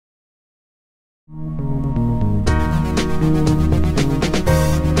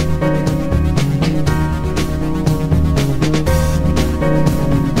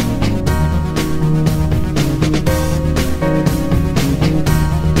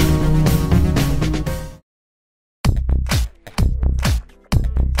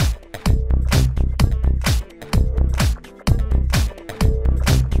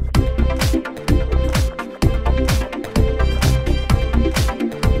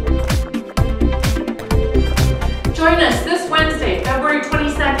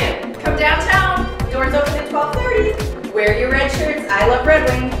Wear your red shirts. I love Red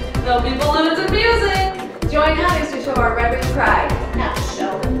Wing. There'll be balloons and music. Join others to show our Red Wing pride at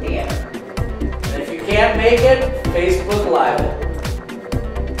Sheldon Theater. And if you can't make it, Facebook Live it.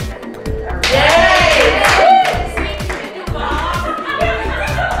 Yay!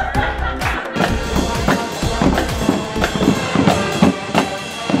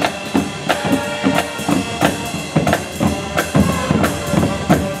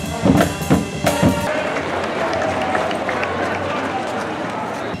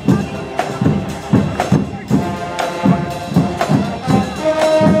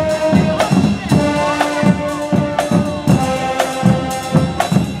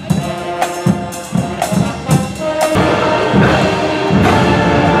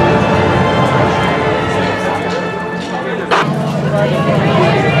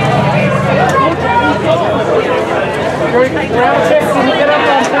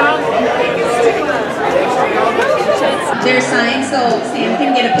 Is there signs so Sam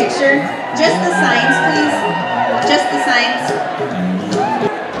can get a picture? Just the signs, please. Just the signs.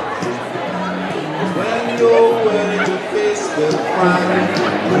 When you're willing to face the crime,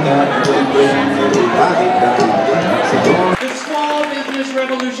 the small business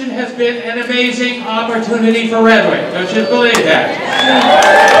revolution has been an amazing opportunity for Red Wing. Don't you believe that?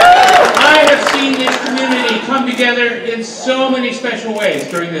 I have seen this community come together in so many special ways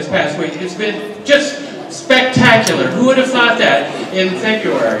during this past week. It's been just spectacular. Who would have thought that in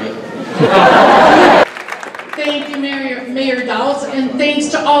February? Thank you, Mayor Dowles, and thanks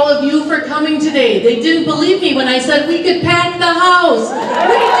to all of you for coming today. They didn't believe me when I said we could pack the house. We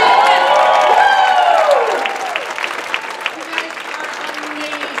did it! You guys are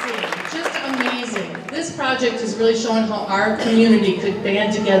amazing, just amazing. This project has really shown how our community could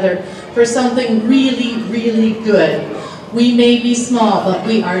band together for something really, really good. We may be small, but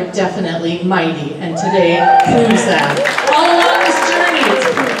we are definitely mighty, and today proves that. All along this journey, it's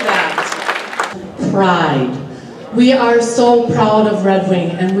proved that. Pride. We are so proud of Red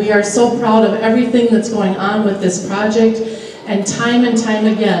Wing, and we are so proud of everything that's going on with this project, and time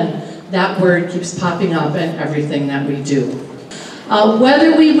again, that word keeps popping up in everything that we do.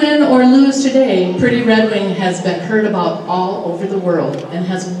 Whether we win or lose today, Pretty Red Wing has been heard about all over the world, and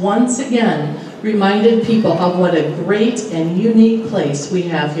has once again reminded people of what a great and unique place we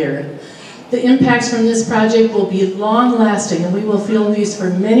have here. The impacts from this project will be long-lasting, and we will feel these for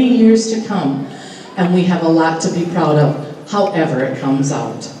many years to come. And we have a lot to be proud of, however it comes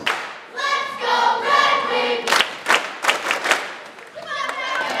out. Let's go, Red Wing!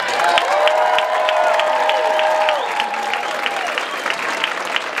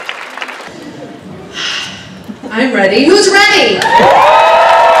 I'm ready. Who's ready?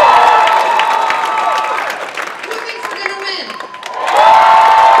 Who thinks we're gonna win?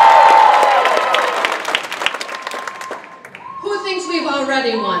 Who thinks we've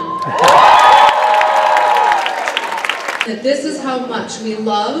already won? That this is how much we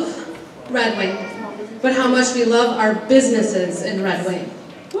love Red Wing, but how much we love our businesses in Red Wing.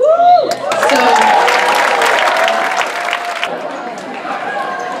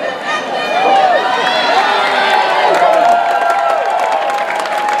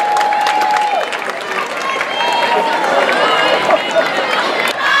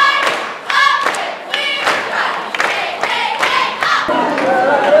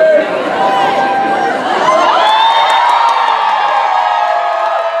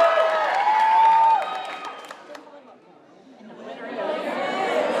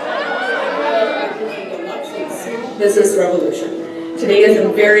 Business Revolution. Today is a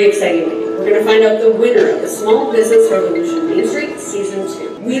very exciting day. We're going to find out the winner of the Small Business Revolution Main Street Season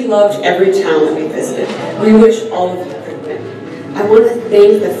 2. We loved every town that we visited. We wish all of you could win. I want to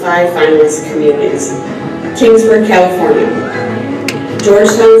thank the 5 finalist communities: Kingsburg, California;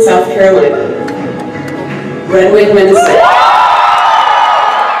 Georgetown, South Carolina; Red Wing, Minnesota;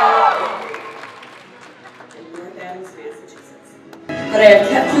 and North Adams, Massachusetts. But I have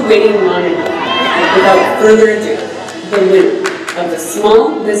kept you waiting long enough. Without further ado, the winner of the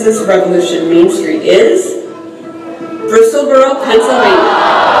Small Business Revolution Main Street is Bristolboro, Pennsylvania.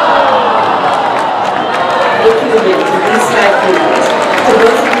 Thank you again to these 5 communities. To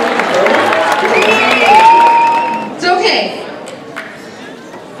those of you who voted, It's okay.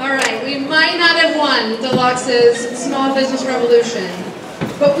 All right, we might not have won Deluxe's Small Business Revolution,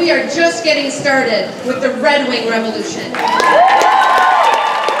 but we are just getting started with the Red Wing Revolution.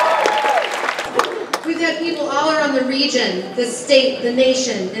 We've had people all around the region, the state, the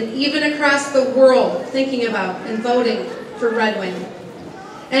nation, and even across the world thinking about and voting for Red Wing.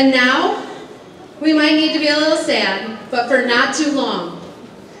 And now, we might need to be a little sad, but for not too long,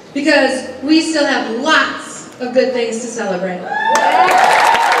 because we still have lots of good things to celebrate.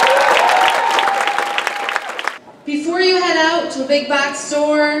 Before you head out to a big box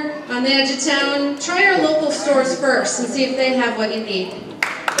store on the edge of town, try our local stores first and see if they have what you need.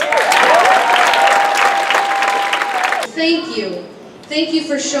 Thank you. Thank you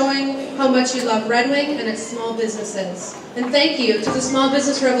for showing how much you love Red Wing and its small businesses. And thank you to the Small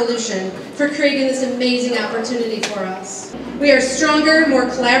Business Revolution for creating this amazing opportunity for us. We are stronger, more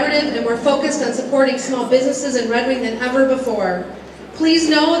collaborative, and more focused on supporting small businesses in Red Wing than ever before. Please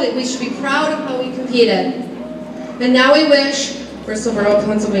know that we should be proud of how we competed. And now we wish Bristol Borough,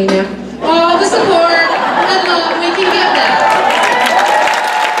 Pennsylvania, all the support and love we can give them.